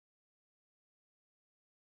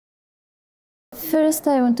First,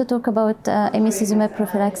 I want to talk about Emicizumab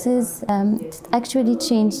prophylaxis. It actually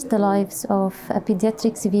changed the lives of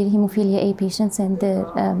pediatric severe hemophilia A patients and their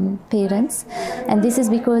parents. And this is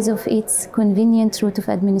because of its convenient route of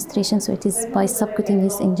administration, so it is by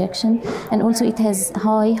subcutaneous injection. And also it has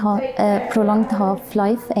prolonged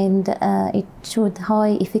half-life, and it showed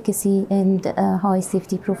high efficacy and high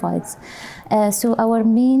safety profiles. So our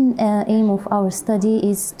main aim of our study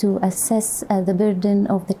is to assess the burden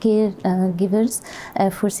of the caregivers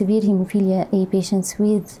for severe hemophilia A patients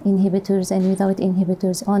with inhibitors and without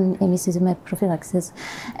inhibitors on Emicizumab prophylaxis.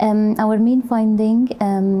 Our main finding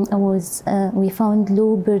was we found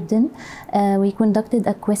low burden. We conducted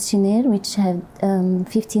a questionnaire which had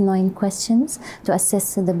 59 questions to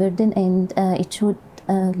assess the burden, and it showed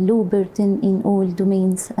low burden in all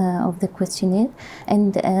domains of the questionnaire.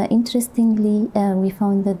 And interestingly, we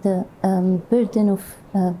found that the burden of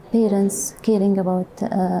parents caring about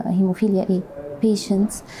hemophilia A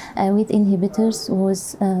patients with inhibitors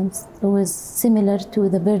was similar to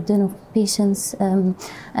the burden of patients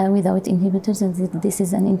without inhibitors, and this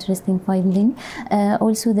is an interesting finding.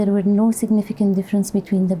 Also, there were no significant difference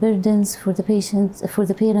between the burdens for the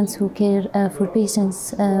parents who care for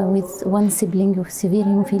patients with one sibling of severe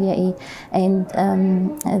hemophilia A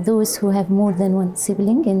and those who have more than one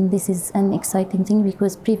sibling. And this is an exciting thing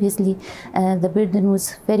because previously the burden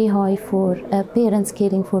was very high for parents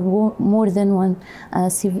caring for more than one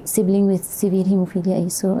sibling with severe hemophilia A.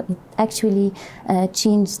 So it actually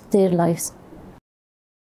changed their lives.